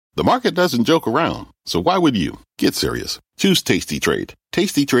The market doesn't joke around, so why would you? Get serious. Choose Tasty Trade.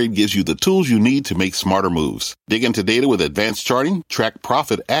 Tasty Trade gives you the tools you need to make smarter moves. Dig into data with advanced charting, track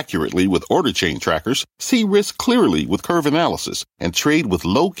profit accurately with order chain trackers, see risk clearly with curve analysis, and trade with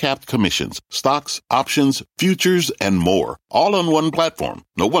low-capped commissions, stocks, options, futures, and more. All on one platform.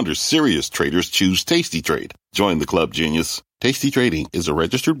 No wonder serious traders choose Tasty Trade. Join the club, genius. Tasty Trading is a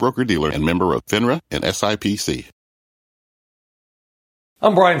registered broker-dealer and member of FINRA and SIPC.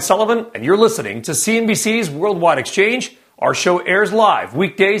 I'm Brian Sullivan, and you're listening to CNBC's Worldwide Exchange. Our show airs live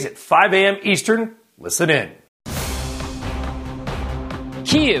weekdays at 5 a.m. Eastern. Listen in.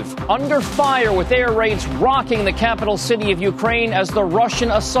 Kyiv under fire with air raids rocking the capital city of Ukraine as the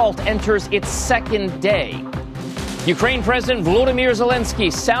Russian assault enters its second day. Ukraine President Volodymyr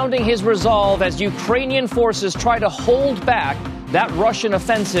Zelensky sounding his resolve as Ukrainian forces try to hold back that Russian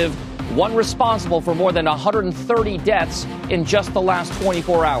offensive, one responsible for more than 130 deaths in just the last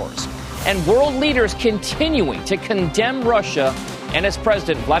 24 hours. And world leaders continuing to condemn Russia and its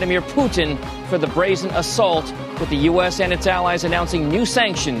president, Vladimir Putin, for the brazen assault, with the U.S. and its allies announcing new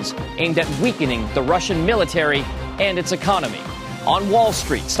sanctions aimed at weakening the Russian military and its economy. On Wall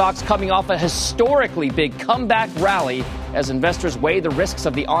Street, stocks coming off a historically big comeback rally as investors weigh the risks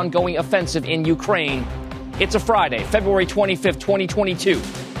of the ongoing offensive in Ukraine. It's a Friday, February 25th, 2022.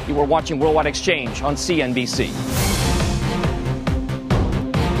 You are watching Worldwide Exchange on CNBC.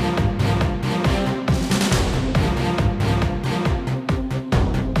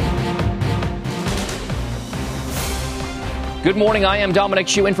 Good morning. I am Dominic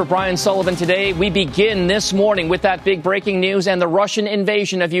Chu in for Brian Sullivan today. We begin this morning with that big breaking news and the Russian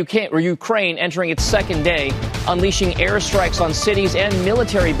invasion of Ukraine entering its second day, unleashing airstrikes on cities and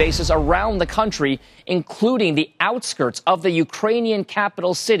military bases around the country, including the outskirts of the Ukrainian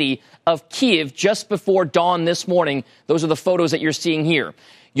capital city of Kyiv just before dawn this morning. Those are the photos that you're seeing here.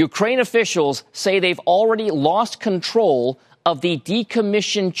 Ukraine officials say they've already lost control of the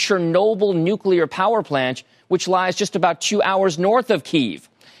decommissioned Chernobyl nuclear power plant, which lies just about 2 hours north of Kyiv.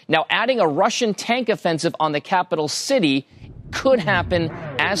 Now, adding a Russian tank offensive on the capital city could happen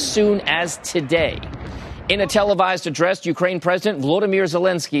as soon as today. In a televised address, Ukraine President Volodymyr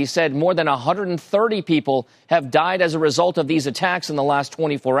Zelensky said more than 130 people have died as a result of these attacks in the last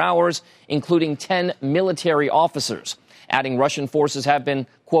 24 hours, including 10 military officers. Adding Russian forces have been,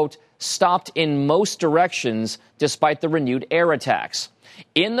 quote, stopped in most directions despite the renewed air attacks.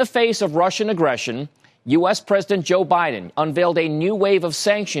 In the face of Russian aggression, U.S. President Joe Biden unveiled a new wave of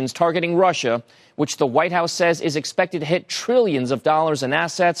sanctions targeting Russia, which the White House says is expected to hit trillions of dollars in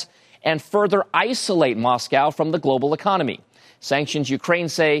assets and further isolate Moscow from the global economy. Sanctions, Ukraine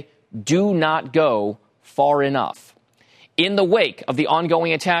say, do not go far enough. In the wake of the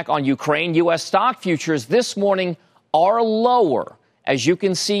ongoing attack on Ukraine, U.S. stock futures this morning are lower. As you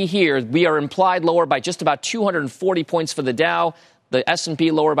can see here, we are implied lower by just about 240 points for the Dow. The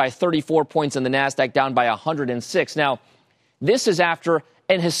S&P lower by 34 points and the Nasdaq down by 106. Now, this is after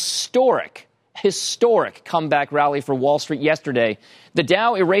an historic comeback rally for Wall Street yesterday. The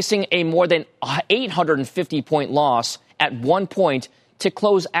Dow erasing a more than 850-point loss at one point to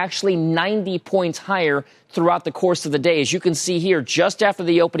close actually 90 points higher throughout the course of the day. As you can see here, just after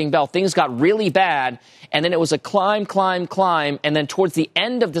the opening bell, things got really bad, and then it was a climb, and then towards the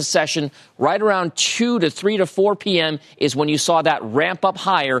end of the session, right around 2 to 3 to 4 p.m. is when you saw that ramp up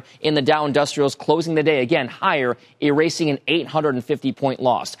higher in the Dow Industrials, closing the day again higher, erasing an 850-point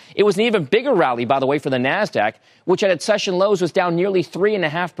loss. It was an even bigger rally, by the way, for the Nasdaq, which at its session lows was down nearly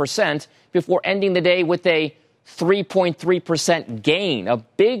 3.5% before ending the day with a 3.3% gain, a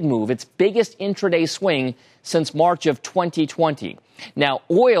big move, its biggest intraday swing since March of 2020. Now,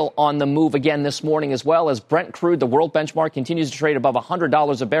 oil on the move again this morning as well as Brent crude, the world benchmark, continues to trade above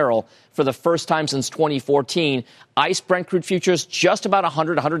 $100 a barrel for the first time since 2014. ICE Brent crude futures just about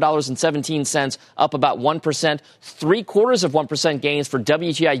 $100.17, up about 1%, 0.75% gains for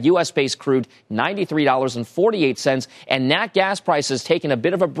WTI U.S.-based crude, $93.48, and nat gas prices taking a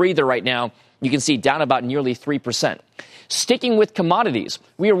bit of a breather right now. You can see down about nearly 3%. Sticking with commodities,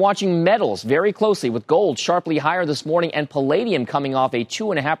 we are watching metals very closely, with gold sharply higher this morning and palladium coming off a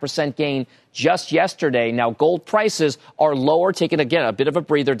 2.5% gain just yesterday. Now, gold prices are lower, taking again a bit of a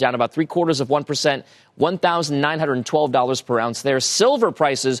breather, down about 0.75%, $1,912 per ounce there. Silver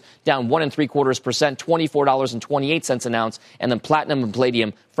prices down 1.75%, $24.28 an ounce, and then platinum and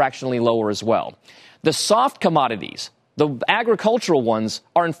palladium fractionally lower as well. The soft commodities, the agricultural ones,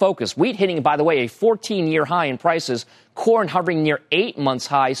 are in focus. Wheat hitting, by the way, a 14-year high in prices. Corn hovering near 8 months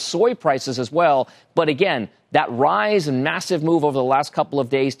high. Soy prices as well. But again, That rise and massive move over the last couple of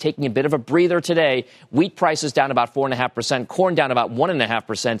days, taking a bit of a breather today. Wheat prices down about 4.5%, corn down about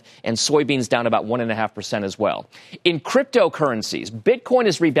 1.5%, and soybeans down about 1.5% as well. In cryptocurrencies, Bitcoin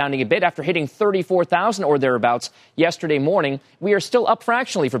is rebounding a bit after hitting 34,000 or thereabouts yesterday morning. We are still up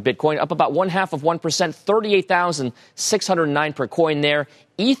fractionally for Bitcoin, up about 0.5%, 38,609 per coin there.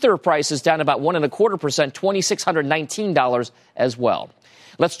 Ether prices down about 1.25%, $2,619 as well.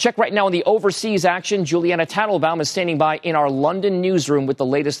 Let's check right now on the overseas action. Juliana Tannelbaum is standing by in our London newsroom with the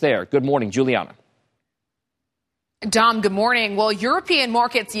latest there. Good morning, Juliana. Dom, good morning. Well, European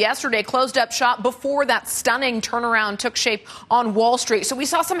markets yesterday closed up shop before that stunning turnaround took shape on Wall Street. So we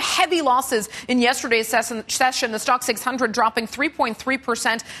saw some heavy losses in yesterday's session. The Stoxx 600 dropping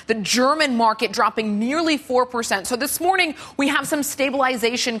 3.3%. The German market dropping nearly 4%. So this morning we have some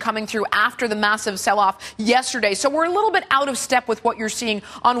stabilization coming through after the massive sell-off yesterday. So we're a little bit out of step with what you're seeing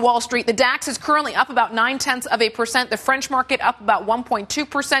on Wall Street. The DAX is currently up about 0.9%. The French market up about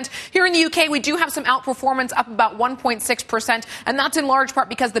 1.2%. Here in the UK, we do have some outperformance up about 1.6%, and that's in large part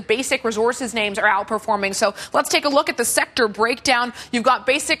because the basic resources names are outperforming. So let's take a look at the sector breakdown. You've got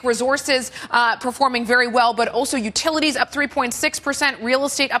basic resources performing very well, but also utilities up 3.6%, real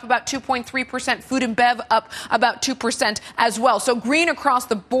estate up about 2.3%, food and bev up about 2% as well. So green across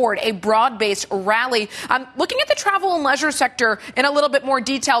the board, a broad-based rally. Looking at the travel and leisure sector in a little bit more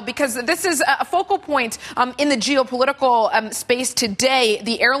detail, because this is a focal point in the geopolitical space today.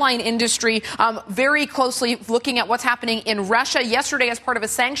 The airline industry very closely looking at what's happening in Russia. Yesterday, as part of a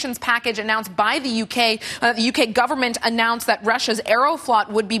sanctions package announced by the UK government announced that Russia's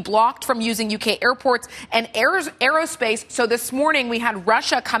Aeroflot would be blocked from using UK airports and aerospace. So this morning, we had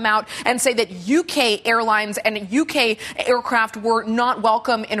Russia come out and say that UK airlines and UK aircraft were not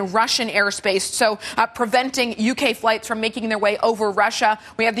welcome in Russian airspace, so preventing UK flights from making their way over Russia.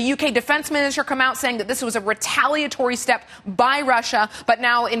 We have the UK defense minister come out saying that this was a retaliatory step by Russia, but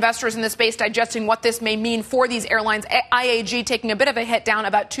now investors in the space digesting what this may mean for these airlines. IAG taking a bit of a hit, down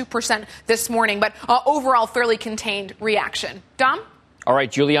about 2% this morning, but overall fairly contained reaction. Dom? All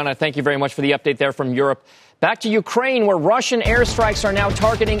right, Juliana, thank you very much for the update there from Europe. Back to Ukraine, where Russian airstrikes are now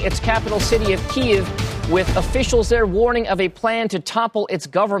targeting its capital city of Kyiv, with officials there warning of a plan to topple its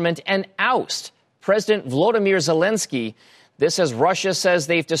government and oust President Volodymyr Zelensky. This as Russia says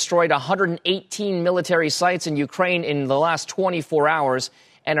they've destroyed 118 military sites in Ukraine in the last 24 hours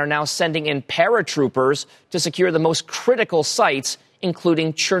and are now sending in paratroopers to secure the most critical sites,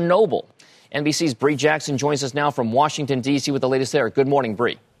 including Chernobyl. NBC's Bree Jackson joins us now from Washington, D.C. with the latest there. Good morning,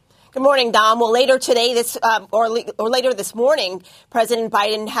 Bree. Good morning, Dom. Well, later today, later this morning, President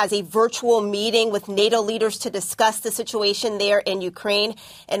Biden has a virtual meeting with NATO leaders to discuss the situation there in Ukraine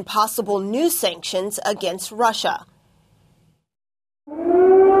and possible new sanctions against Russia.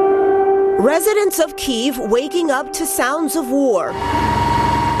 Residents of Kyiv waking up to sounds of war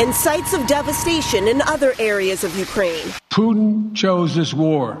and sights of devastation in other areas of Ukraine. Putin chose this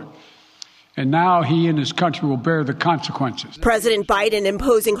war, and now he and his country will bear the consequences. President Biden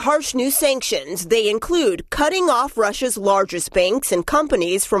imposing harsh new sanctions. They include cutting off Russia's largest banks and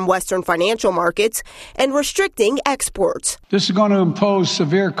companies from Western financial markets and restricting exports. This is going to impose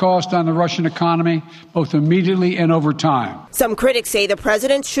severe cost on the Russian economy, both immediately and over time. Some critics say the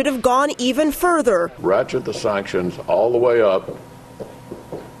president should have gone even further. Ratchet the sanctions all the way up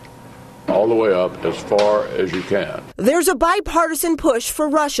as far as you can. There's a bipartisan push for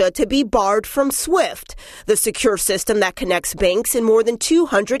Russia to be barred from SWIFT, the secure system that connects banks in more than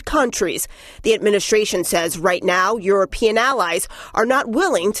 200 countries. The administration says right now European allies are not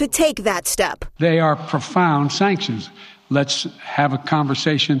willing to take that step. They are profound sanctions. Let's have a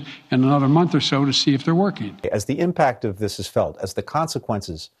conversation in another month or so to see if they're working. As the impact of this is felt, as the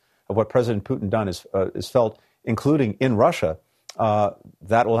consequences of what President Putin done is felt, including in Russia,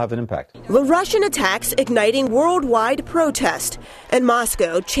 that will have an impact. The Russian attacks igniting worldwide protest, and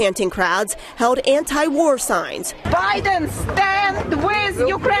Moscow chanting crowds held anti-war signs. Biden, stand with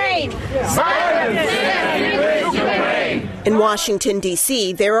Ukraine! Biden, stand with Ukraine! In Washington,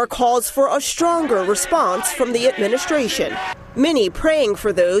 D.C., there are calls for a stronger response from the administration. Many praying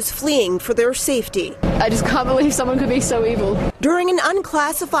for those fleeing for their safety. I just can't believe someone could be so evil. During an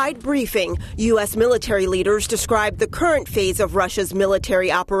unclassified briefing, U.S. military leaders described the current phase of Russia's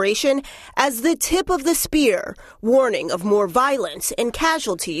military operation as the tip of the spear, warning of more violence and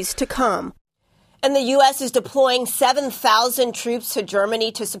casualties to come. And the U.S. is deploying 7,000 troops to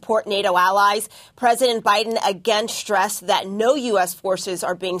Germany to support NATO allies. President Biden again stressed that no U.S. forces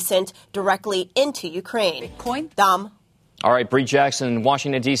are being sent directly into Ukraine. Bitcoin? Dom? All right, Bree Jackson,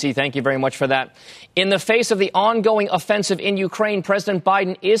 Washington, D.C., thank you very much for that. In the face of the ongoing offensive in Ukraine, President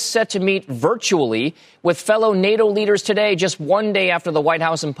Biden is set to meet virtually with fellow NATO leaders today, just one day after the White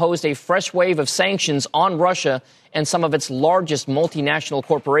House imposed a fresh wave of sanctions on Russia and some of its largest multinational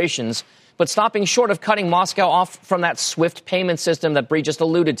corporations, but stopping short of cutting Moscow off from that SWIFT payment system that Bree just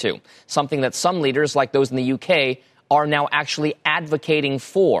alluded to, something that some leaders, like those in the UK, are now actually advocating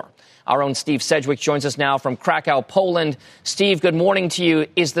for. Our own Steve Sedgwick joins us now from Krakow, Poland. Steve, good morning to you.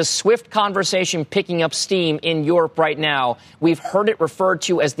 Is the SWIFT conversation picking up steam in Europe right now? We've heard it referred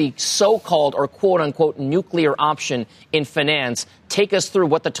to as the so-called or quote-unquote nuclear option in finance. Take us through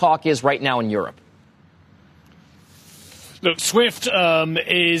what the talk is right now in Europe. Look, SWIFT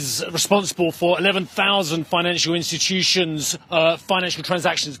is responsible for 11,000 financial institutions, financial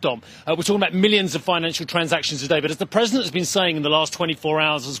transactions, Dom. We're talking about millions of financial transactions a day. But as the president has been saying in the last 24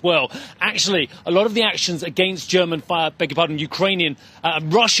 hours as well, actually, a lot of the actions against Ukrainian,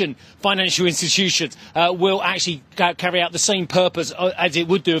 Russian financial institutions will actually carry out the same purpose as it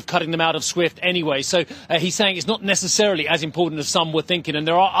would do of cutting them out of SWIFT anyway. So he's saying it's not necessarily as important as some were thinking. And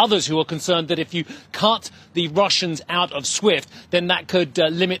there are others who are concerned that if you cut the Russians out of SWIFT, then that could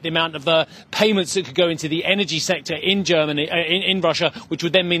limit the amount of payments that could go into the energy sector in Germany, in Russia, which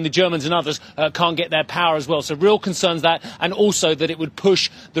would then mean the Germans and others can't get their power as well. So real concerns that, and also that it would push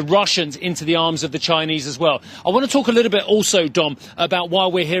the Russians into the arms of the Chinese as well. I want to talk a little bit also, Dom, about why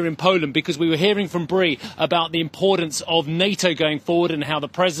we're here in Poland, because we were hearing from Bree about the importance of NATO going forward and how the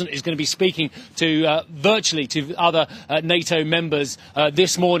president is going to be speaking to virtually to other NATO members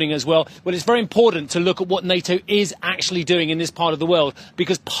this morning as well. Well, it's very important to look at what NATO is actually doing in this part of the world,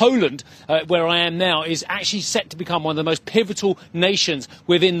 because Poland, where I am now, is actually set to become one of the most pivotal nations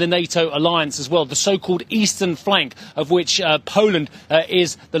within the NATO alliance as well, the so-called eastern flank, of which Poland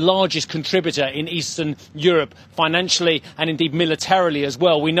is the largest contributor in Eastern Europe, financially and indeed militarily as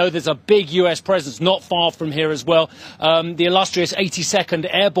well. We know there's a big US presence not far from here as well. The illustrious 82nd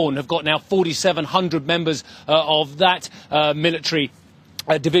Airborne have got now 4,700 members of that military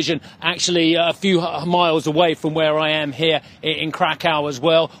division, actually a few miles away from where I am here in Krakow as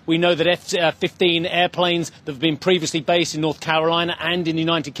well. We know that F-15 airplanes that have been previously based in North Carolina and in the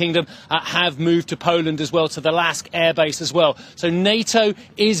United Kingdom have moved to Poland as well, to the Lask Air Base as well. So NATO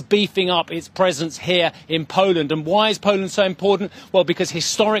is beefing up its presence here in Poland. And why is Poland so important? Well, because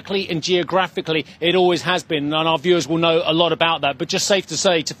historically and geographically it always has been, and our viewers will know a lot about that. But just safe to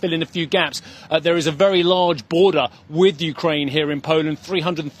say, to fill in a few gaps, there is a very large border with Ukraine here in Poland,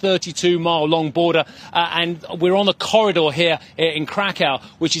 332-mile long border, and we're on the corridor here in Krakow,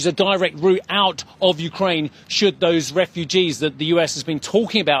 which is a direct route out of Ukraine should those refugees that the US has been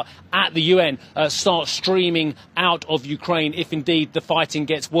talking about at the UN start streaming out of Ukraine, if indeed the fighting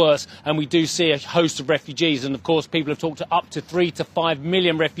gets worse and we do see a host of refugees. And of course people have talked to up to 3 to 5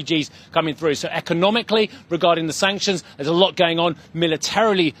 million refugees coming through. So economically, regarding the sanctions, there's a lot going on.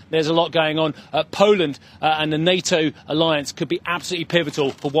 Militarily, there's a lot going on. Poland and the NATO alliance could be absolutely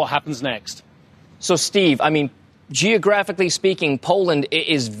pivotal for what happens next. So, Steve, I mean, geographically speaking, Poland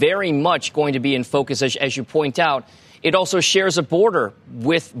is very much going to be in focus, as you point out. It also shares a border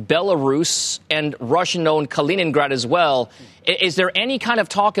with Belarus and Russian-owned Kaliningrad as well. Is there any kind of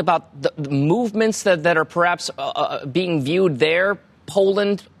talk about the movements that are perhaps being viewed there,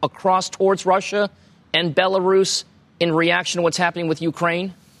 Poland across towards Russia and Belarus, in reaction to what's happening with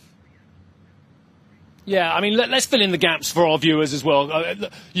Ukraine? Yeah, I mean, let's fill in the gaps for our viewers as well.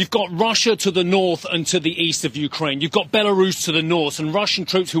 You've got Russia to the north and to the east of Ukraine. You've got Belarus to the north, and Russian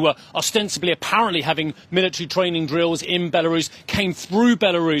troops who are ostensibly apparently having military training drills in Belarus came through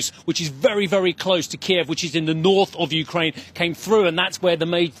Belarus, which is very, very close to Kiev, which is in the north of Ukraine, came through, and that's where the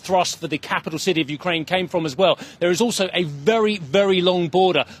main thrust for the capital city of Ukraine came from as well. There is also a very, very long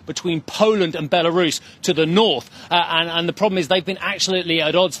border between Poland and Belarus to the north, and the problem is they've been absolutely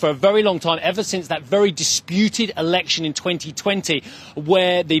at odds for a very long time, ever since that very disputed election in 2020,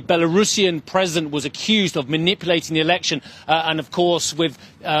 where the Belarusian president was accused of manipulating the election. And of course, with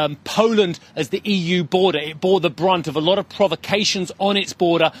Poland as the EU border, it bore the brunt of a lot of provocations on its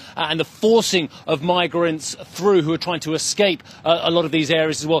border and the forcing of migrants through who are trying to escape a lot of these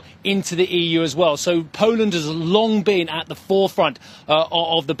areas as well into the EU as well. So Poland has long been at the forefront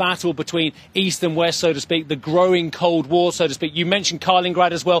of the battle between East and West, so to speak, the growing Cold War, so to speak. You mentioned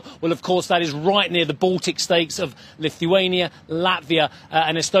Kaliningrad as well. Well, of course, that is right near the Baltic states of Lithuania, Latvia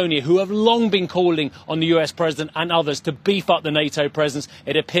and Estonia, who have long been calling on the US president and others to beef up the NATO presence.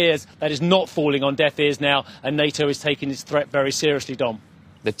 It appears that is not falling on deaf ears now, and NATO is taking its threat very seriously, Dom.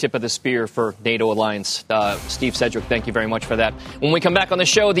 The tip of the spear for NATO alliance. Steve Sedgwick, thank you very much for that. When we come back on the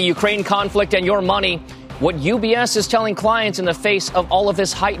show, the Ukraine conflict and your money. what UBS is telling clients in the face of all of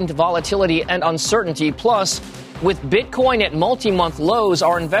this heightened volatility and uncertainty. Plus, with Bitcoin at multi-month lows,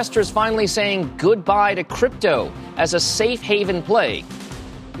 are investors finally saying goodbye to crypto as a safe haven play?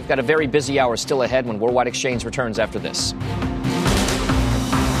 We've got a very busy hour still ahead when Worldwide Exchange returns after this.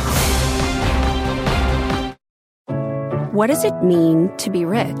 What does it mean to be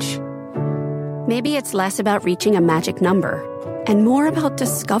rich? Maybe it's less about reaching a magic number and more about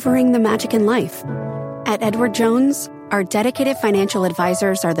discovering the magic in life. At Edward Jones, our dedicated financial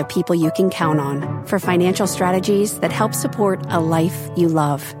advisors are the people you can count on for financial strategies that help support a life you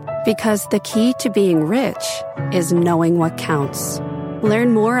love. Because the key to being rich is knowing what counts.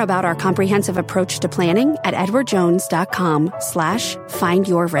 Learn more about our comprehensive approach to planning at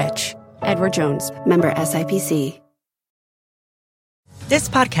edwardjones.com/findyourrich. Edward Jones, member SIPC. This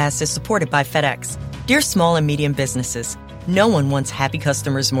podcast is supported by FedEx. Dear small and medium businesses, no one wants happy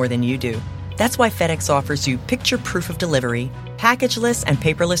customers more than you do. That's why FedEx offers you picture proof of delivery, packageless and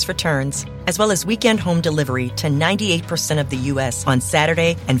paperless returns, as well as weekend home delivery to 98% of the U.S. on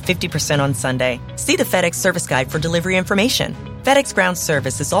Saturday and 50% on Sunday. See the FedEx service guide for delivery information. FedEx Ground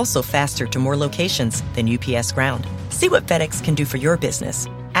service is also faster to more locations than UPS Ground. See what FedEx can do for your business.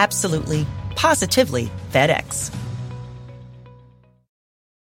 Absolutely, positively FedEx.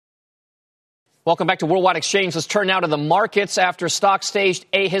 Welcome back to Worldwide Exchange. Let's turn now to the markets after stocks staged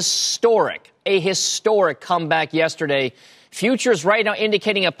a historic comeback yesterday. Futures right now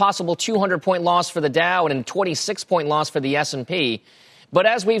indicating a possible 200-point loss for the Dow and a 26-point loss for the S&P. But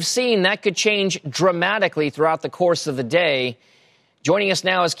as we've seen, that could change dramatically throughout the course of the day. Joining us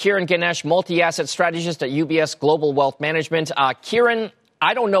now is Kiran Ganesh, multi-asset strategist at UBS Global Wealth Management. Kiran,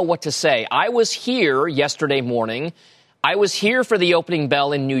 I don't know what to say. I was here yesterday morning. I was here for the opening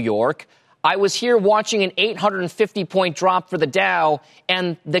bell in New York. I was here watching an 850-point drop for the Dow,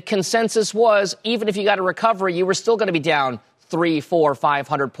 and the consensus was, even if you got a recovery, you were still going to be down 300, 400,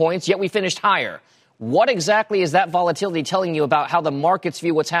 500 points, yet we finished higher. What exactly is that volatility telling you about how the markets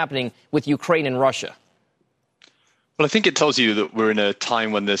view what's happening with Ukraine and Russia? Well, I think it tells you that we're in a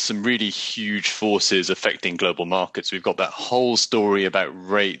time when there's some really huge forces affecting global markets. We've got that whole story about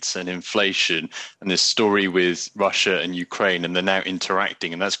rates and inflation and this story with Russia and Ukraine, and they're now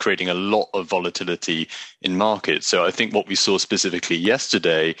interacting, and that's creating a lot of volatility in markets. So I think what we saw specifically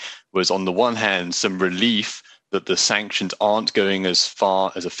yesterday was, on the one hand, some relief that the sanctions aren't going as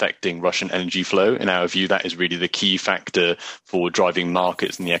far as affecting Russian energy flow. In our view, that is really the key factor for driving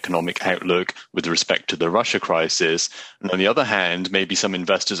markets and the economic outlook with respect to the Russia crisis. And on the other hand, maybe some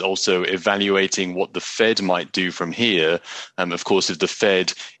investors also evaluating what the Fed might do from here. Of course, if the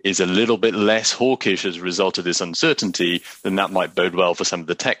Fed is a little bit less hawkish as a result of this uncertainty, then that might bode well for some of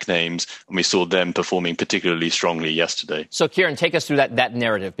the tech names. And we saw them performing particularly strongly yesterday. So, Kiran, take us through that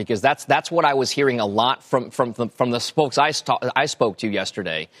narrative, because that's what I was hearing a lot from the folks I spoke to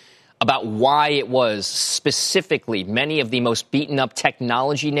yesterday about why it was specifically many of the most beaten up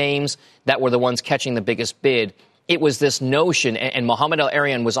technology names that were the ones catching the biggest bid. It was this notion, and Mohamed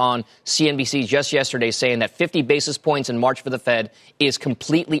El-Erian was on CNBC just yesterday saying that 50 basis points in March for the Fed is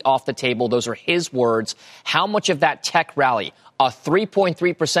completely off the table. Those are his words. How much of that tech rally, a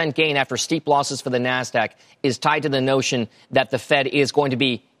 3.3% gain after steep losses for the NASDAQ, is tied to the notion that the Fed is going to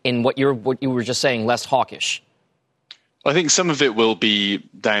be, in what you were just saying, less hawkish? I think some of it will be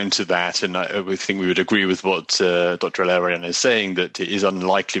down to that, and I think we would agree with what Dr. El-Erian is saying, that it is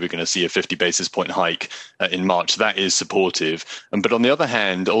unlikely we're going to see a 50 basis point hike in March. That is supportive. But on the other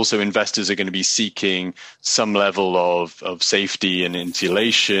hand, also investors are going to be seeking some level of safety and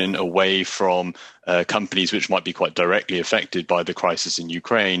insulation away from companies which might be quite directly affected by the crisis in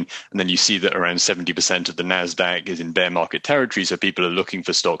Ukraine. And then you see that around 70% of the NASDAQ is in bear market territory, so people are looking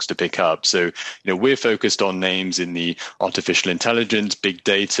for stocks to pick up. So, we're focused on names in the artificial intelligence, big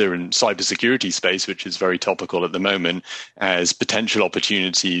data, and cybersecurity space, which is very topical at the moment, as potential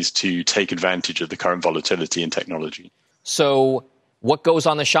opportunities to take advantage of the current volatility in technology. So what goes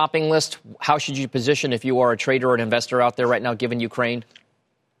on the shopping list? How should you position if you are a trader or an investor out there right now, given Ukraine?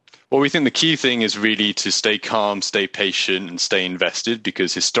 Well, we think the key thing is really to stay calm, stay patient, and stay invested,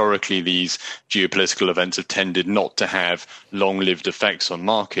 because historically these geopolitical events have tended not to have long-lived effects on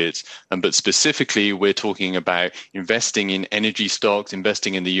markets. But specifically, we're talking about investing in energy stocks,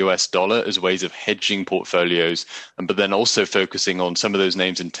 investing in the US dollar as ways of hedging portfolios, but then also focusing on some of those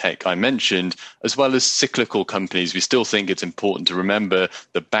names in tech I mentioned, as well as cyclical companies. We still think it's important to remember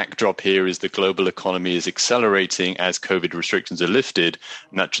the backdrop here is the global economy is accelerating as COVID restrictions are lifted,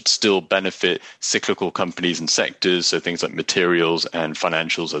 and that should still benefit cyclical companies and sectors, so things like materials and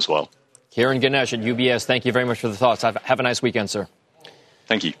financials as well. Kiran Ganesh at UBS, thank you very much for the thoughts. Have a nice weekend, sir.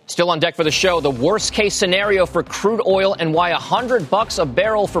 Thank you. Still on deck for the show, the worst case scenario for crude oil and why $100 a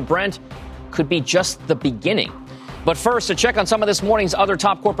barrel for Brent could be just the beginning. But first, to check on some of this morning's other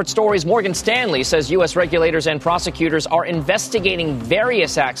top corporate stories, Morgan Stanley says U.S. regulators and prosecutors are investigating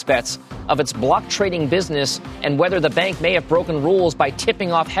various aspects of its block trading business and whether the bank may have broken rules by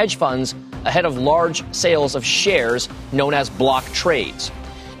tipping off hedge funds ahead of large sales of shares known as block trades.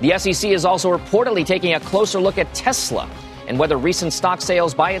 The SEC is also reportedly taking a closer look at Tesla and whether recent stock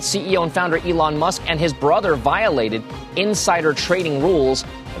sales by its CEO and founder Elon Musk and his brother violated insider trading rules.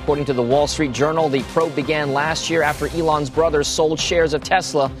 According to the Wall Street Journal, the probe began last year after Elon's brother sold shares of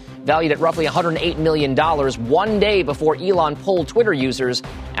Tesla valued at roughly $108 million 1 day before Elon polled Twitter users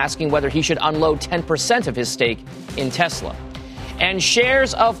asking whether he should unload 10% of his stake in Tesla. And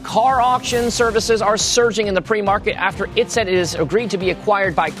shares of car auction services are surging in the pre-market after it said it has agreed to be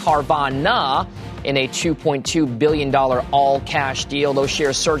acquired by Carvana in a $2.2 billion all-cash deal. Those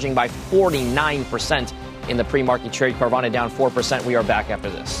shares surging by 49% in the pre-market trade. Carvana down 4%. We are back after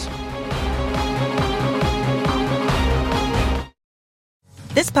this.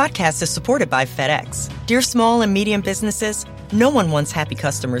 This podcast is supported by FedEx. Dear small and medium businesses, no one wants happy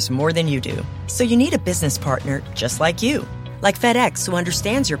customers more than you do. So you need a business partner just like you. Like FedEx, who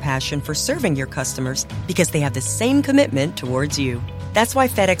understands your passion for serving your customers because they have the same commitment towards you. That's why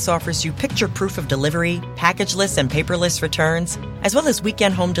FedEx offers you picture proof of delivery, packageless and paperless returns, as well as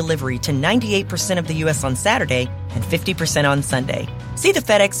weekend home delivery to 98% of the U.S. on Saturday and 50% on Sunday. See the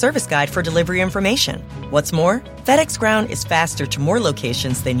FedEx service guide for delivery information. What's more, FedEx Ground is faster to more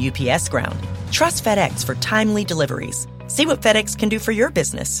locations than UPS Ground. Trust FedEx for timely deliveries. See what FedEx can do for your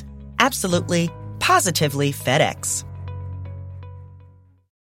business. Absolutely, positively FedEx.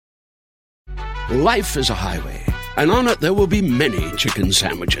 Life is a highway, and on it there will be many chicken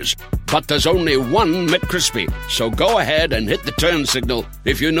sandwiches. But there's only one McCrispy. So go ahead and hit the turn signal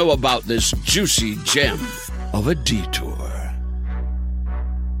if you know about this juicy gem of a detour.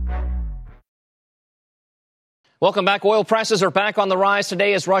 Welcome back. Oil prices are back on the rise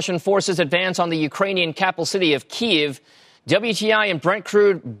today as Russian forces advance on the Ukrainian capital city of Kyiv. WTI and Brent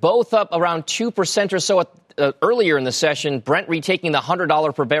crude both up around 2% or so earlier in the session. Brent retaking the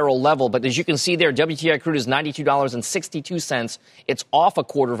 $100 per barrel level. But as you can see there, WTI crude is $92.62. It's off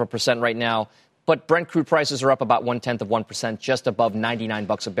 0.25% right now. But Brent crude prices are up about 0.1%, just above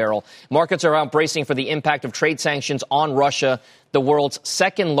 $99 a barrel. Markets are out bracing for the impact of trade sanctions on Russia, the world's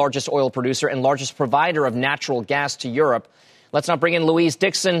second largest oil producer and largest provider of natural gas to Europe. Let's now bring in Louise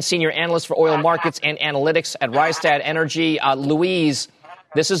Dixon, senior analyst for oil markets and analytics at Rystad Energy. Louise,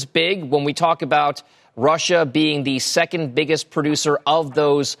 this is big when we talk about Russia being the second biggest producer of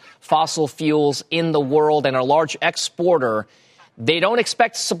those fossil fuels in the world and a large exporter. They don't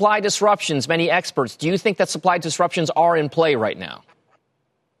expect supply disruptions, many experts. Do you think that supply disruptions are in play right now?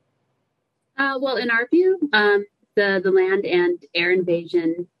 Well, in our view, the land and air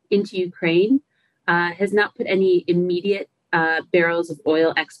invasion into Ukraine has not put any immediate barrels of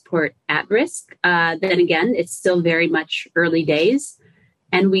oil export at risk. Then again, it's still very much early days.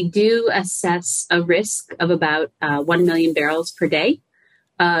 And we do assess a risk of about 1 million barrels per day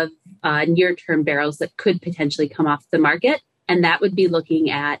of near-term barrels that could potentially come off the market. And that would be looking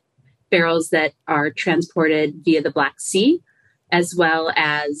at barrels that are transported via the Black Sea, as well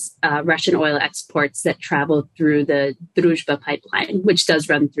as Russian oil exports that travel through the Druzhba pipeline, which does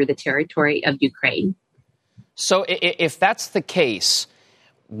run through the territory of Ukraine. So if that's the case,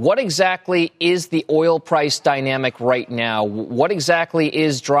 what exactly is the oil price dynamic right now? What exactly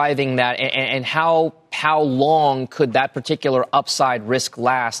is driving that, and how long could that particular upside risk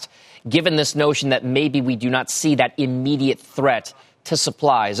last, given this notion that maybe we do not see that immediate threat to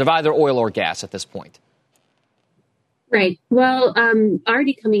supplies of either oil or gas at this point? Right. Well,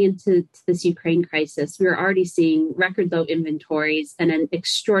 already coming into this Ukraine crisis, we were already seeing record low inventories and an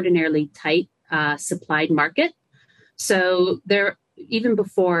extraordinarily tight supplied market. So there, even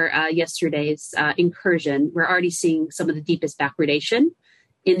before yesterday's incursion, we're already seeing some of the deepest backwardation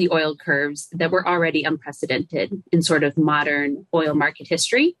in the oil curves that were already unprecedented in sort of modern oil market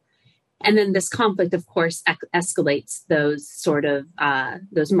history. And then this conflict, of course, escalates those sort of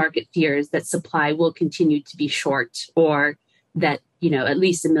those market fears that supply will continue to be short, or that, at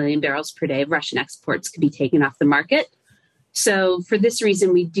least 1 million barrels per day of Russian exports could be taken off the market. So for this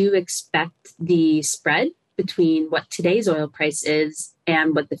reason, we do expect the spread between what today's oil price is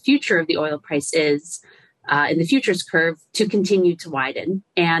and what the future of the oil price is in the futures curve to continue to widen.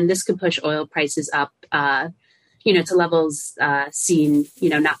 And this could push oil prices up to levels seen,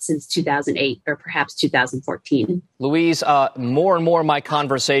 not since 2008 or perhaps 2014. Louise, more and more of my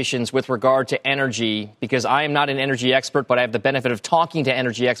conversations with regard to energy, because I am not an energy expert, but I have the benefit of talking to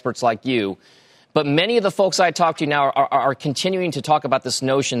energy experts like you. But many of the folks I talk to now are continuing to talk about this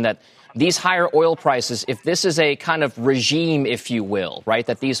notion that these higher oil prices, if this is a kind of regime, if you will, right,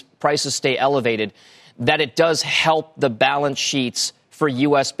 that these prices stay elevated, that it does help the balance sheets for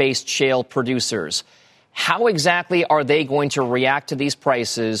U.S.-based shale producers. How exactly are they going to react to these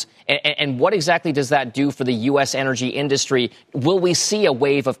prices, and what exactly does that do for the U.S. energy industry? Will we see a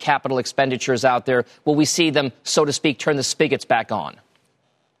wave of capital expenditures out there? Will we see them, so to speak, turn the spigots back on?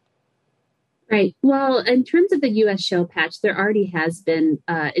 Right. Well, in terms of the U.S. shale patch, there already has been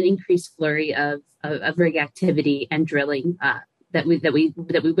an increased flurry of rig activity and drilling that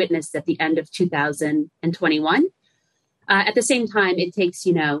we witnessed at the end of 2021. At the same time, it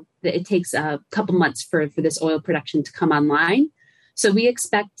takes a couple months for this oil production to come online. So we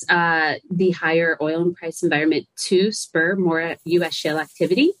expect the higher oil price environment to spur more U.S. shale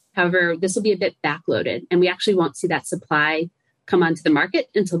activity. However, this will be a bit backloaded, and we actually won't see that supply come onto the market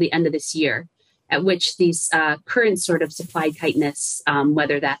until the end of this year, at which these current sort of supply tightness,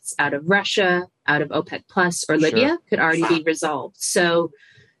 whether that's out of Russia, out of OPEC Plus, or Libya, could already be resolved. So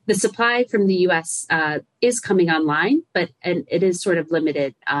the supply from the U.S. Is coming online, but it is sort of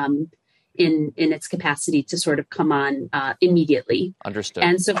limited in its capacity to sort of come on immediately. Understood.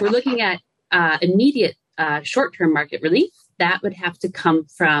 And so if we're looking at immediate short-term market relief, that would have to come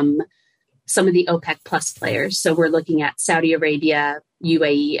from some of the OPEC Plus players. So we're looking at Saudi Arabia,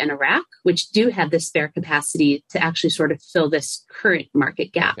 UAE, and Iraq, which do have the spare capacity to actually sort of fill this current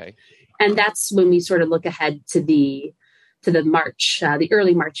market gap. Okay. And that's when we sort of look ahead to the March, the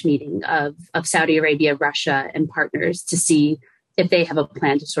early March meeting of Saudi Arabia, Russia, and partners to see if they have a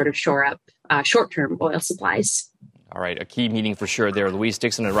plan to sort of shore up short-term oil supplies. All right, a key meeting for sure there. Louise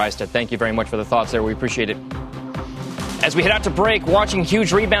Dixon and Rystad, thank you very much for the thoughts there. We appreciate it. As we head out to break, watching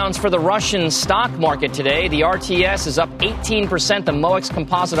huge rebounds for the Russian stock market today. The RTS is up 18%, the MOEX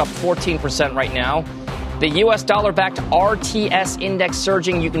composite up 14% right now. The U.S. dollar-backed RTS index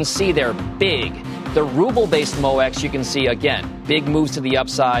surging, you can see there, big. The ruble-based MOEX, you can see, again, big moves to the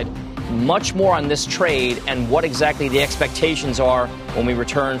upside. Much more on this trade and what exactly the expectations are when we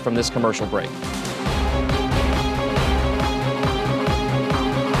return from this commercial break.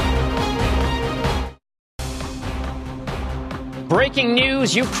 Breaking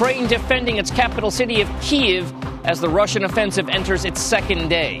news, Ukraine defending its capital city of Kyiv as the Russian offensive enters its second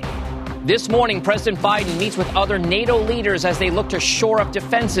day. This morning, President Biden meets with other NATO leaders as they look to shore up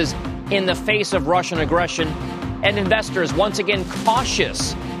defenses in the face of Russian aggression. And investors once again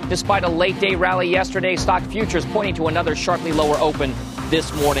cautious. Despite a late-day rally yesterday, stock futures pointing to another sharply lower open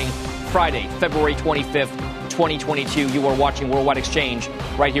this morning, Friday, February 25th, 2022. You are watching Worldwide Exchange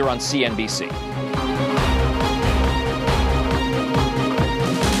right here on CNBC.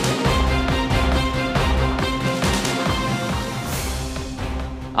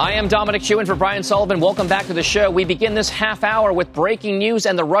 I am Dominic Chu in for Brian Sullivan. Welcome back to the show. We begin this half hour with breaking news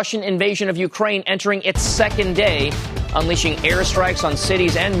and the Russian invasion of Ukraine entering its second day, unleashing airstrikes on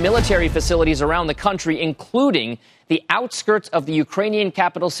cities and military facilities around the country, including the outskirts of the Ukrainian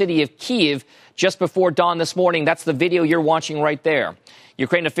capital city of Kyiv just before dawn this morning. That's the video you're watching right there.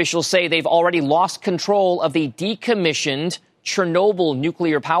 Ukraine officials say they've already lost control of the decommissioned Chernobyl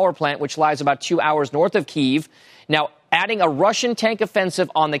nuclear power plant, which lies about 2 hours north of Kyiv. Now, adding a Russian tank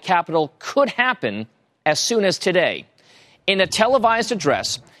offensive on the capital could happen as soon as today. In a televised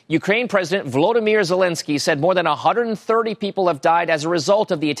address, Ukraine President Volodymyr Zelensky said more than 130 people have died as a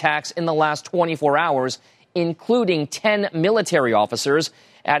result of the attacks in the last 24 hours, including 10 military officers,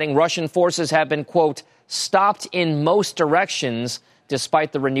 adding Russian forces have been, quote, stopped in most directions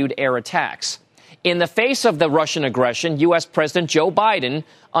despite the renewed air attacks. In the face of the Russian aggression, U.S. President Joe Biden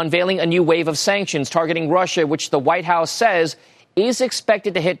unveiling a new wave of sanctions targeting Russia, which the White House says is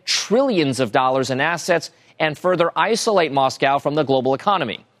expected to hit trillions of dollars in assets and further isolate Moscow from the global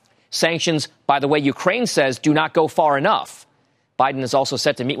economy. Sanctions, by the way, Ukraine says do not go far enough. Biden is also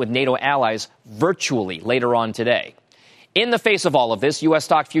set to meet with NATO allies virtually later on today. In the face of all of this, U.S.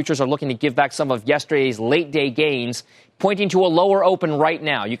 stock futures are looking to give back some of yesterday's late-day gains, pointing to a lower open right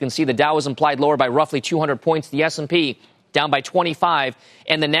now. You can see the Dow is implied lower by roughly 200 points, the S&P down by 25,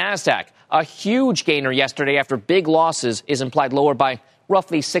 and the NASDAQ, a huge gainer yesterday after big losses, is implied lower by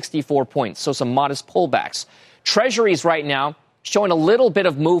roughly 64 points, so some modest pullbacks. Treasuries right now showing a little bit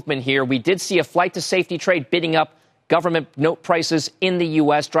of movement here. We did see a flight to safety trade bidding up government note prices in the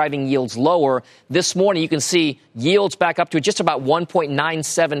U.S., driving yields lower. This morning, you can see yields back up to just about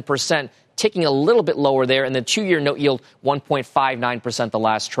 1.97%, ticking a little bit lower there, and the 2-year note yield 1.59% the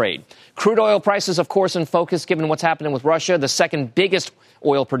last trade. Crude oil prices, of course, in focus given what's happening with Russia, the second biggest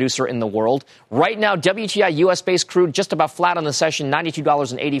oil producer in the world. Right now, WTI U.S.-based crude just about flat on the session,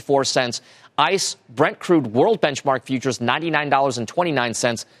 $92.84. ICE Brent crude world benchmark futures,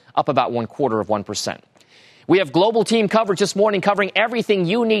 $99.29, up about 0.25%. We have global team coverage this morning covering everything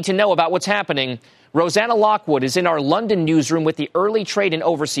you need to know about what's happening. Rosanna Lockwood is in our London newsroom with the early trade in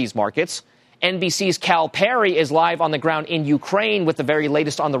overseas markets. NBC's Cal Perry is live on the ground in Ukraine with the very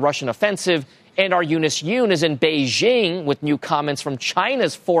latest on the Russian offensive. And our Eunice Yoon is in Beijing with new comments from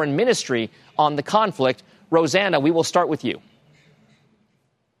China's foreign ministry on the conflict. Rosanna, we will start with you.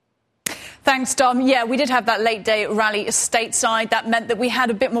 Thanks, Dom. Yeah, we did have that late day rally stateside. That meant that we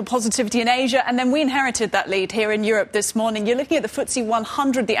had a bit more positivity in Asia, and then we inherited that lead here in Europe this morning. You're looking at the FTSE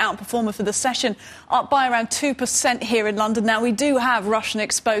 100, the outperformer for the session, up by around 2% here in London. Now, we do have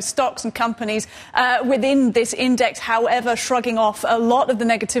Russian-exposed stocks and companies within this index, however, shrugging off a lot of the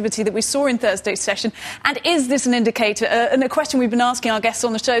negativity that we saw in Thursday's session. And is this an indicator, and a question we've been asking our guests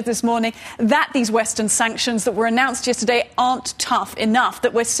on the show this morning, that these Western sanctions that were announced yesterday aren't tough enough,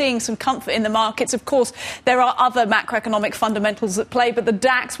 that we're seeing some comfort in the markets? Of course, there are other macroeconomic fundamentals at play, but the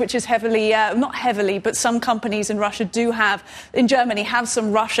DAX, which is heavily, not heavily, but some companies in Russia do have, in Germany, have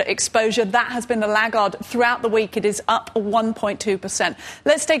some Russia exposure. That has been the laggard throughout the week. It is up 1.2%.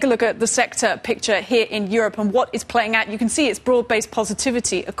 Let's take a look at the sector picture here in Europe and what is playing out. You can see it's broad-based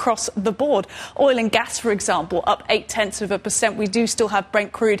positivity across the board. Oil and gas, for example, up 0.8%. We do still have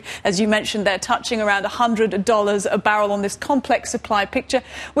Brent crude, as you mentioned, they're touching around $100 a barrel on this complex supply picture.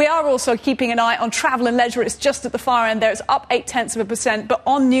 We are also keeping an eye on travel and leisure. It's just at the far end there. It's up 0.8%. But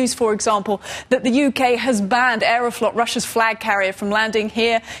on news, for example, that the UK has banned Aeroflot, Russia's flag carrier, from landing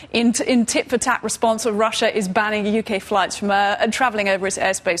here in tit-for-tat response. So Russia is banning UK flights from travelling over its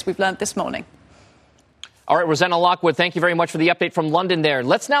airspace, we've learned this morning. All right, Rosanna Lockwood, thank you very much for the update from London there.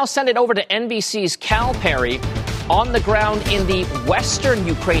 Let's now send it over to NBC's Cal Perry on the ground in the western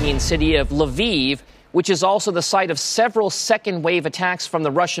Ukrainian city of Lviv, which is also the site of several second-wave attacks from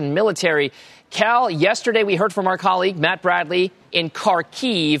the Russian military. Cal, yesterday we heard from our colleague Matt Bradley in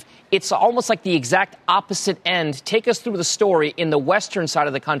Kharkiv. It's almost like the exact opposite end. Take us through the story in the western side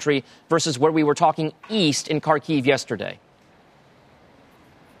of the country versus where we were talking east in Kharkiv yesterday.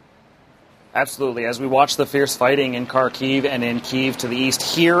 Absolutely. As we watch the fierce fighting in Kharkiv and in Kyiv to the east,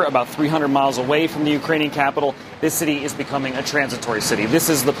 here about 300 miles away from the Ukrainian capital, this city is becoming a transitory city. This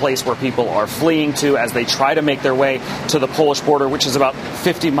is the place where people are fleeing to as they try to make their way to the Polish border, which is about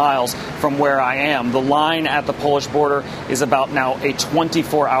 50 miles from where I am. The line at the Polish border is about now a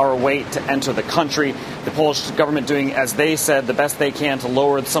 24-hour wait to enter the country. The Polish government doing, as they said, the best they can to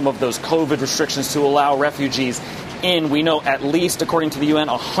lower some of those COVID restrictions to allow refugees in. We know at least, according to the UN,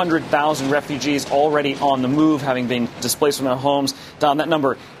 100,000 refugees already on the move, having been displaced from their homes. Don, that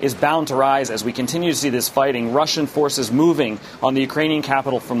number is bound to rise as we continue to see this fighting. Russian forces moving on the Ukrainian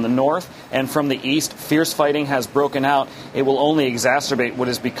capital from the north and from the east. Fierce fighting has broken out. It will only exacerbate what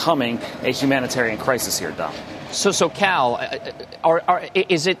is becoming a humanitarian crisis here, Don. So Cal,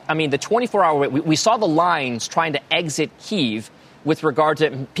 is it, I mean, the 24-hour wait, we saw the lines trying to exit Kyiv with regard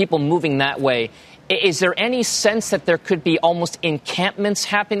to people moving that way. Is there any sense that there could be almost encampments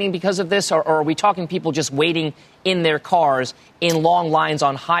happening because of this? Or are we talking people just waiting in their cars in long lines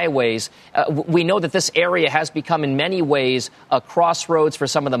on highways? We know that this area has become in many ways a crossroads for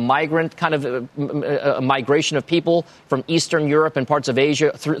some of the migrant kind of migration of people from Eastern Europe and parts of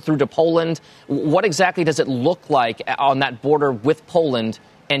Asia through to Poland. What exactly does it look like on that border with Poland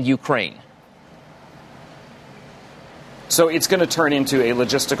and Ukraine? So it's going to turn into a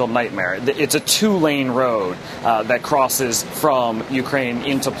logistical nightmare. It's a two-lane road that crosses from Ukraine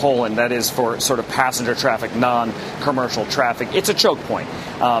into Poland. That is for sort of passenger traffic, non-commercial traffic. It's a choke point.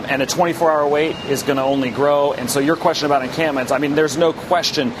 And a 24-hour wait is going to only grow. And so your question about encampments, I mean, there's no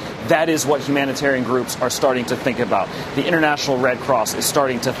question that is what humanitarian groups are starting to think about. The International Red Cross is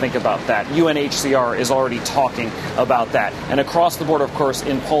starting to think about that. UNHCR is already talking about that. And across the border, of course,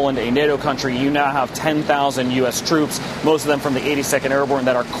 in Poland, a NATO country, you now have 10,000 U.S. troops, most of them from the 82nd Airborne,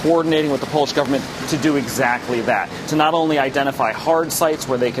 that are coordinating with the Polish government to do exactly that, to not only identify hard sites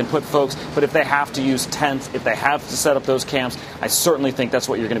where they can put folks, but if they have to use tents, if they have to set up those camps, I certainly think that's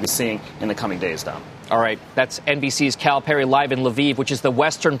what you're going to be seeing in the coming days, Don. All right. That's NBC's Cal Perry live in Lviv, which is the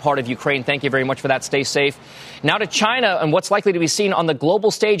western part of Ukraine. Thank you very much for that. Stay safe. Now to China, and what's likely to be seen on the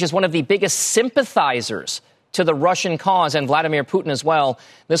global stage as one of the biggest sympathizers to the Russian cause and Vladimir Putin as well.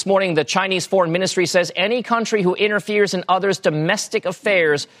 This morning, the Chinese Foreign Ministry says any country who interferes in others' domestic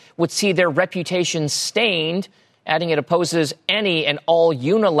affairs would see their reputation stained. adding it opposes any and all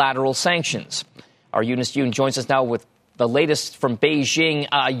unilateral sanctions. Our Eunice Yoon joins us now with the latest from Beijing.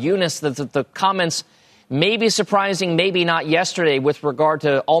 Eunice, the comments may be surprising, maybe not yesterday, with regard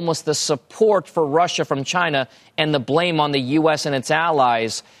to almost the support for Russia from China and the blame on the U.S. and its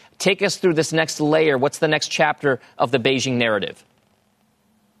allies. Take us through this next layer. What's the next chapter of the Beijing narrative?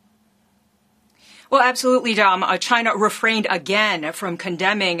 Well, absolutely, Dom. China refrained again from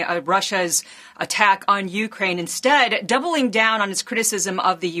condemning Russia's attack on Ukraine, instead doubling down on its criticism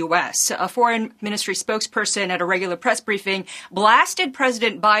of the U.S. A foreign ministry spokesperson at a regular press briefing blasted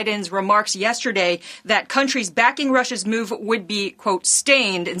President Biden's remarks yesterday that countries backing Russia's move would be, quote,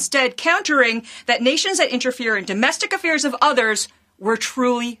 stained, instead countering that nations that interfere in domestic affairs of others were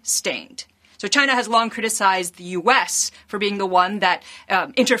truly stained. So China has long criticized the U.S. for being the one that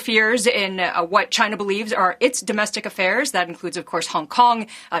interferes in what China believes are its domestic affairs. That includes, of course, Hong Kong,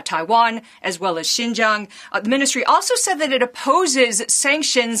 Taiwan, as well as Xinjiang. The ministry also said that it opposes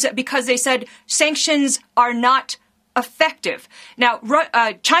sanctions because they said sanctions are not effective. Now,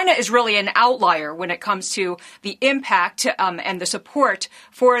 China is really an outlier when it comes to the impact and the support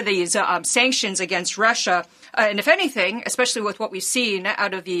for these sanctions against Russia. And if anything, especially with what we've seen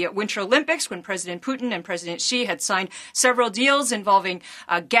out of the Winter Olympics, when President Putin and President Xi had signed several deals involving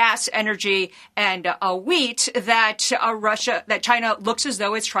gas, energy, and wheat, that China looks as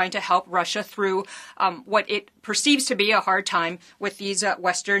though it's trying to help Russia through what it perceives to be a hard time with these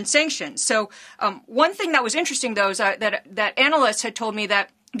Western sanctions. So one thing that was interesting, though, is that analysts had told me that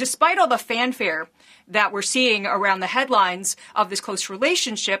despite all the fanfare that we're seeing around the headlines of this close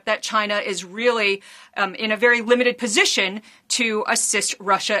relationship, that China is really in a very limited position to assist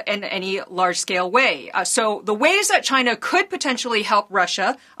Russia in any large-scale way. So the ways that China could potentially help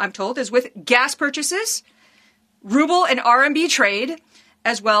Russia, I'm told, is with gas purchases, ruble and RMB trade,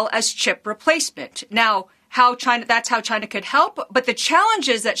 as well as chip replacement. Now, that's how China could help. But the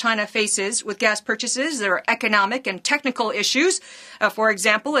challenges that China faces with gas purchases, there are economic and technical issues. For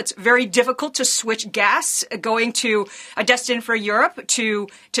example, it's very difficult to switch gas going to destined for Europe to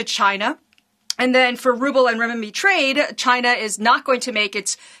China. And then for ruble and renminbi trade, China is not going to make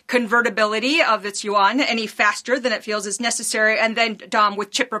its convertibility of its yuan any faster than it feels is necessary. And then, Dom,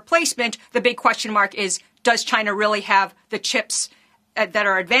 with chip replacement, the big question mark is, does China really have the chips that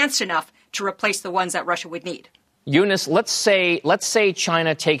are advanced enough to replace the ones that Russia would need? Eunice, let's say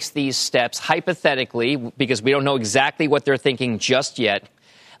China takes these steps hypothetically, because we don't know exactly what they're thinking just yet.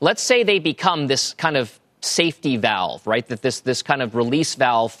 Let's say they become this kind of safety valve, right? That this kind of release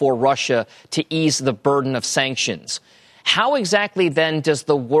valve for Russia to ease the burden of sanctions. How exactly then does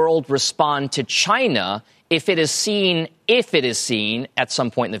the world respond to China if it is seen at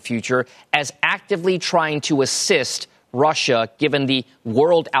some point in the future as actively trying to assist Russia, given the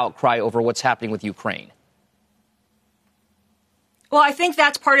world outcry over what's happening with Ukraine? Well, I think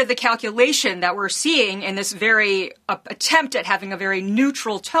that's part of the calculation that we're seeing in this very attempt at having a very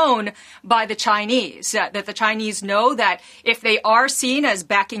neutral tone by the Chinese, that the Chinese know that if they are seen as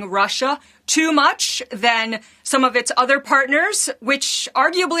backing Russia too much, then some of its other partners, which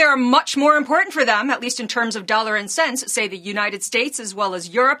arguably are much more important for them, at least in terms of dollar and cents, say the United States as well as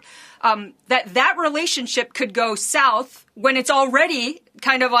Europe, that relationship could go south when it's already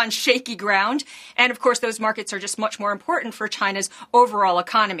kind of on shaky ground. And of course, those markets are just much more important for China's overall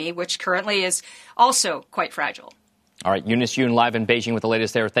economy, which currently is also quite fragile. All right, Eunice Yoon live in Beijing with the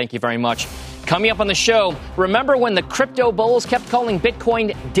latest there. Thank you very much. Coming up on the show, remember when the crypto bulls kept calling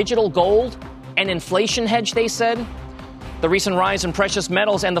Bitcoin digital gold? An inflation hedge, they said? The recent rise in precious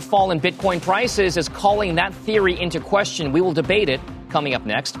metals and the fall in Bitcoin prices is calling that theory into question. We will debate it coming up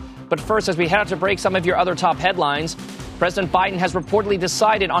next. But first, as we head out to break, some of your other top headlines. President Biden has reportedly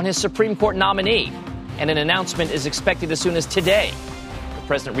decided on his Supreme Court nominee, and an announcement is expected as soon as today. The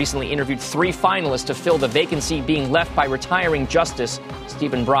president recently interviewed 3 finalists to fill the vacancy being left by retiring Justice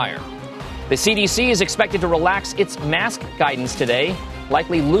Stephen Breyer. The CDC is expected to relax its mask guidance today,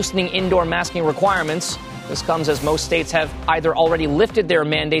 likely loosening indoor masking requirements. This comes as most states have either already lifted their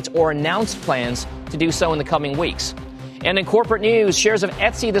mandates or announced plans to do so in the coming weeks. And in corporate news, shares of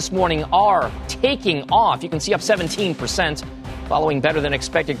Etsy this morning are taking off. You can see up 17%, following better than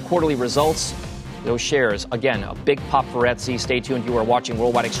expected quarterly results. Those shares, again, a big pop for Etsy. Stay tuned. You are watching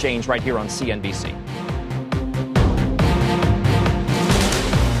Worldwide Exchange right here on CNBC.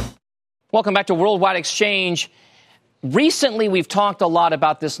 Welcome back to Worldwide Exchange. Recently, we've talked a lot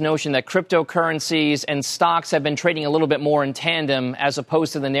about this notion that cryptocurrencies and stocks have been trading a little bit more in tandem, as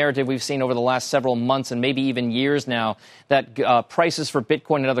opposed to the narrative we've seen over the last several months and maybe even years now, that prices for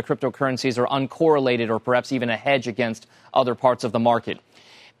Bitcoin and other cryptocurrencies are uncorrelated or perhaps even a hedge against other parts of the market.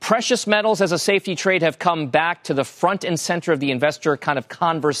 Precious metals as a safety trade have come back to the front and center of the investor kind of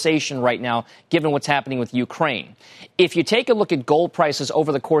conversation right now, given what's happening with Ukraine. If you take a look at gold prices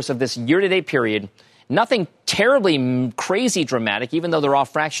over the course of this year-to-date period, nothing terribly crazy dramatic, even though they're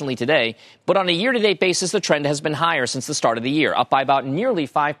off fractionally today. But on a year-to-date basis, the trend has been higher since the start of the year, up by about nearly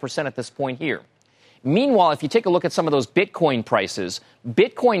 5% at this point here. Meanwhile, if you take a look at some of those Bitcoin prices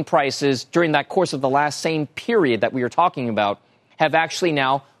during that course of the last same period that we were talking about have actually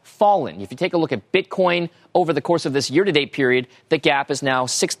now fallen. If you take a look at Bitcoin over the course of this year-to-date period, the gap is now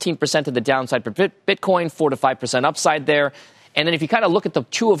 16% to the downside for Bitcoin, 4 to 5% upside there. And then if you kind of look at the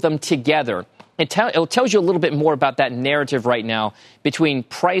two of them together, it tells you a little bit more about that narrative right now between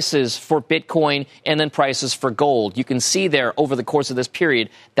prices for Bitcoin and then prices for gold. You can see there over the course of this period,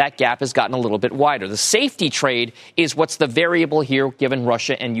 that gap has gotten a little bit wider. The safety trade is what's the variable here given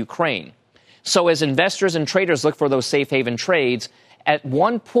Russia and Ukraine. So as investors and traders look for those safe haven trades, at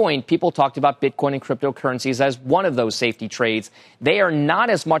one point, people talked about Bitcoin and cryptocurrencies as one of those safety trades. They are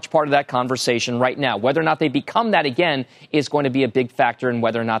not as much part of that conversation right now. Whether or not they become that again is going to be a big factor in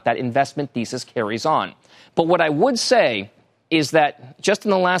whether or not that investment thesis carries on. But what I would say is that just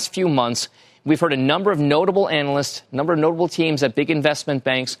in the last few months, we've heard a number of notable analysts, a number of notable teams at big investment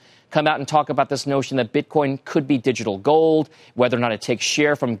banks come out and talk about this notion that Bitcoin could be digital gold, whether or not it takes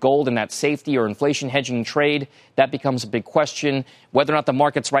share from gold in that safety or inflation hedging trade. That becomes a big question. Whether or not the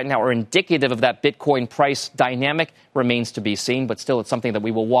markets right now are indicative of that Bitcoin price dynamic remains to be seen, but still it's something that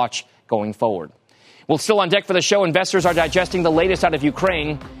we will watch going forward. Well, still on deck for the show, investors are digesting the latest out of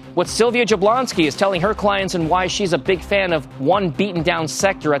Ukraine. What Sylvia Jablonski is telling her clients and why she's a big fan of one beaten down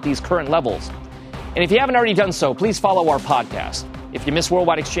sector at these current levels. And if you haven't already done so, please follow our podcast. If you miss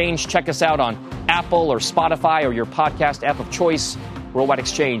Worldwide Exchange, check us out on Apple or Spotify or your podcast app of choice. Worldwide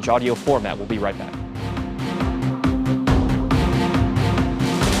Exchange, audio format. We'll be right back.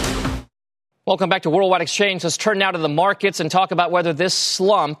 Welcome back to Worldwide Exchange. Let's turn now to the markets and talk about whether this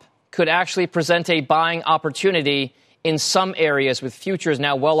slump could actually present a buying opportunity in some areas with futures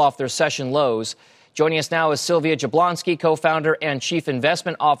now well off their session lows. Joining us now is Sylvia Jablonski, co-founder and chief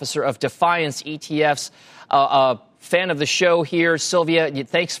investment officer of Defiance ETFs. Fan of the show here. Sylvia,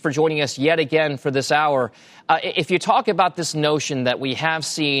 thanks for joining us yet again for this hour. If you talk about this notion that we have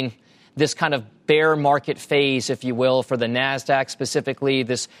seen this kind of bear market phase, if you will, for the NASDAQ specifically,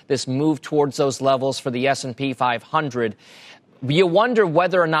 this move towards those levels for the S&P 500, you wonder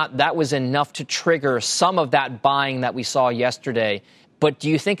whether or not that was enough to trigger some of that buying that we saw yesterday. But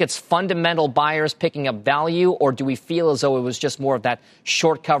do you think it's fundamental buyers picking up value, or do we feel as though it was just more of that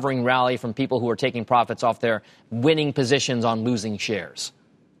short covering rally from people who are taking profits off their winning positions on losing shares?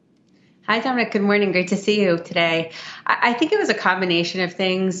 Hi, Dominic. Good morning. Great to see you today. I think it was a combination of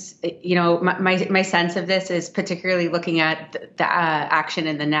things. You know, my sense of this is particularly looking at the action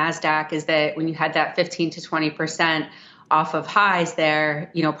in the NASDAQ is that when you had that 15 to 20% off of highs there,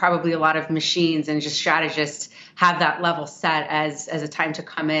 you know, probably a lot of machines and just strategists have that level set as a time to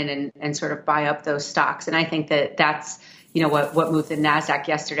come in and sort of buy up those stocks. And I think that that's, you know, what moved the NASDAQ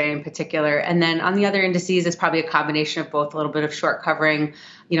yesterday in particular. And then on the other indices, it's probably a combination of both, a little bit of short covering,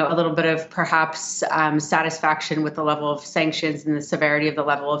 you know, a little bit of perhaps satisfaction with the level of sanctions and the severity of the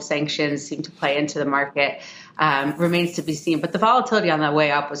level of sanctions seem to play into the market. Remains to be seen. But the volatility on the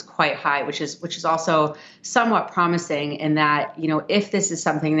way up was quite high, which is also somewhat promising in that, you know, if this is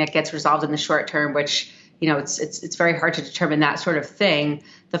something that gets resolved in the short term, which, you know, it's very hard to determine that sort of thing.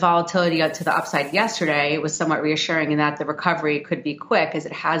 The volatility to the upside yesterday was somewhat reassuring in that the recovery could be quick, as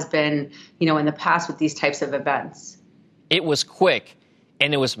it has been, you know, in the past with these types of events. It was quick,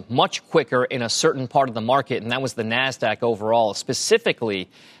 and it was much quicker in a certain part of the market, and that was the NASDAQ overall, specifically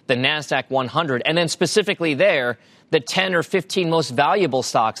the NASDAQ 100, and then specifically there, the 10 or 15 most valuable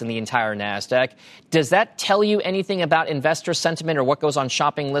stocks in the entire NASDAQ. Does that tell you anything about investor sentiment or what goes on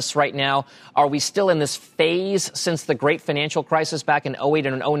shopping lists right now? Are we still in this phase since the great financial crisis back in 08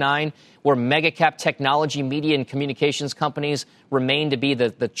 and 09 where mega cap technology, media, and communications companies remain to be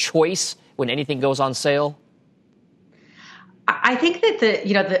the choice when anything goes on sale? I think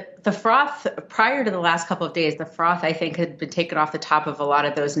that the froth prior to the last couple of days, the froth, I think, had been taken off the top of a lot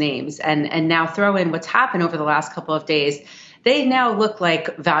of those names. And now throw in what's happened over the last couple of days. They now look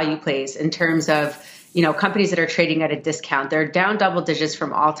like value plays in terms of, you know, companies that are trading at a discount. They're down double digits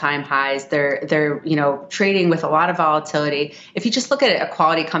from all-time highs. They're you know, trading with a lot of volatility. If you just look at a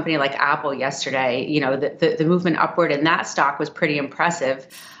quality company like Apple yesterday, you know, the movement upward in that stock was pretty impressive.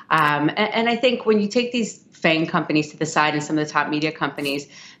 And I think when you take these FANG companies to the side and some of the top media companies,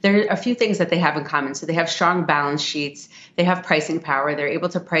 there are a few things that they have in common. So they have strong balance sheets. They have pricing power. They're able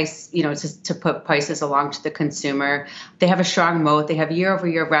to price, to put prices along to the consumer. They have a strong moat. They have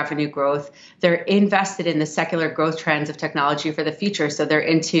year-over-year revenue growth. They're invested in the secular growth trends of technology for the future. So they're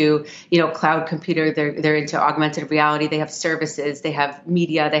into, cloud computer. They're into augmented reality. They have services. They have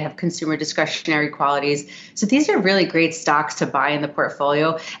media. They have consumer discretionary qualities. So these are really great stocks to buy in the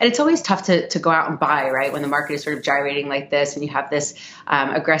portfolio. And it's always tough to go out and buy, right, when the market is sort of gyrating like this and you have this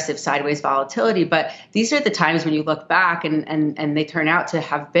aggressive sideways volatility. But these are the times when you look back and they turn out to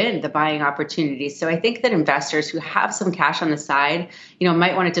have been the buying opportunities. So I think that investors who have some cash on the side,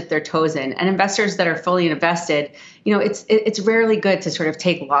 might want to dip their toes in. And investors that are fully invested, it's rarely good to sort of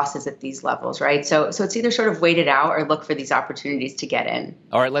take losses at these levels, right? So it's either sort of wait it out or look for these opportunities to get in.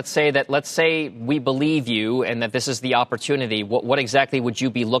 All right, let's say we believe you and that this is the opportunity. What exactly would you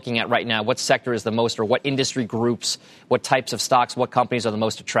be looking at right now? What sector is the most, or what industry groups, what types of stocks, what companies are the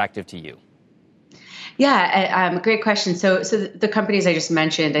most attractive to you? Yeah, great question. So the companies I just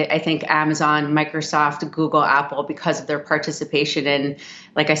mentioned, I think Amazon, Microsoft, Google, Apple, because of their participation in,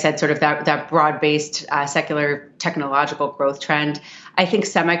 like I said, sort of that broad-based secular technological growth trend. I think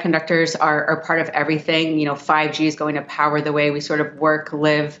semiconductors are part of everything. 5G is going to power the way we sort of work,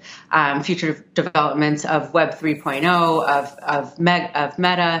 live, future developments of Web 3.0, of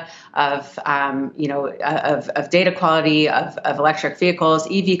Meta, of data quality, of electric vehicles.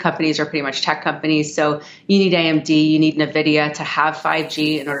 EV companies are pretty much tech companies. So you need AMD, you need NVIDIA to have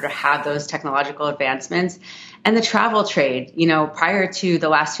 5G in order to have those technological advancements. And the travel trade, prior to the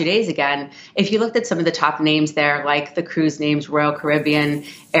last 2 days, again, if you looked at some of the top names there, like the cruise names, Royal Caribbean,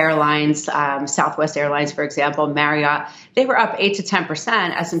 Airlines, Southwest Airlines, for example, Marriott, they were up 8 to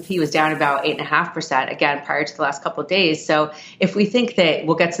 10%. S&P was down about 8.5%, again, prior to the last couple of days. So if we think that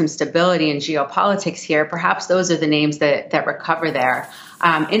we'll get some stability in geopolitics here, perhaps those are the names that recover there.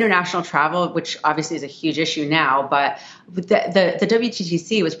 International travel, which obviously is a huge issue now, but the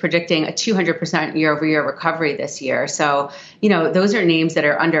WTTC was predicting a 200% year-over-year recovery this year. So, those are names that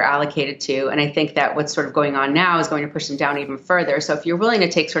are under allocated to, and I think that what's sort of going on now is going to push them down even further. So if you're willing to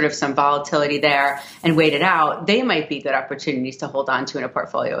take sort of some volatility there and wait it out, they might be good opportunities to hold on to in a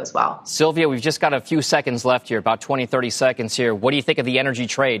portfolio as well. Sylvia, we've just got a few seconds left here, about 20, 30 seconds here. What do you think of the energy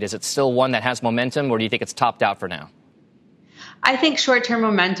trade? Is it still one that has momentum, or do you think it's topped out for now? I think short-term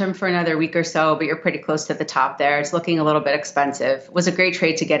momentum for another week or so, but you're pretty close to the top there. It's looking a little bit expensive. It was a great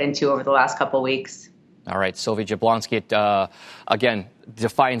trade to get into over the last couple of weeks. All right, Sylvia Jablonski, again,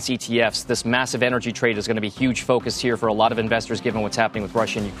 Defiance ETFs. This massive energy trade is going to be a huge focus here for a lot of investors given what's happening with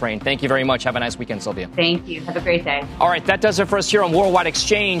Russia and Ukraine. Thank you very much. Have a nice weekend, Sylvia. Thank you. Have a great day. All right, that does it for us here on Worldwide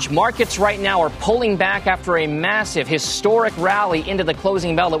Exchange. Markets right now are pulling back after a massive, historic rally into the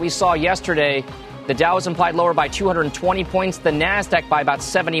closing bell that we saw yesterday. The Dow is implied lower by 220 points. The NASDAQ by about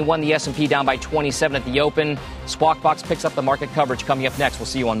 71. The S&P down by 27 at the open. Squawk Box picks up the market coverage coming up next. We'll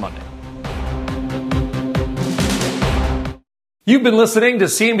see you on Monday. You've been listening to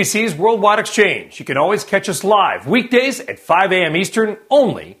CNBC's Worldwide Exchange. You can always catch us live weekdays at 5 a.m. Eastern,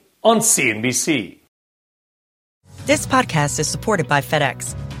 only on CNBC. This podcast is supported by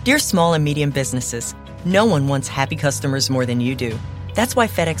FedEx. Dear small and medium businesses, no one wants happy customers more than you do. That's why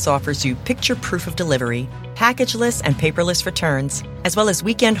FedEx offers you picture proof of delivery, packageless and paperless returns, as well as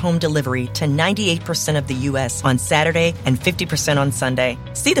weekend home delivery to 98% of the U.S. on Saturday and 50% on Sunday.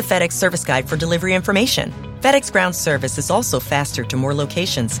 See the FedEx service guide for delivery information. FedEx Ground service is also faster to more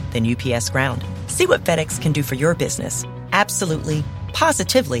locations than UPS Ground. See what FedEx can do for your business. Absolutely,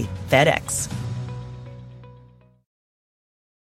 positively FedEx.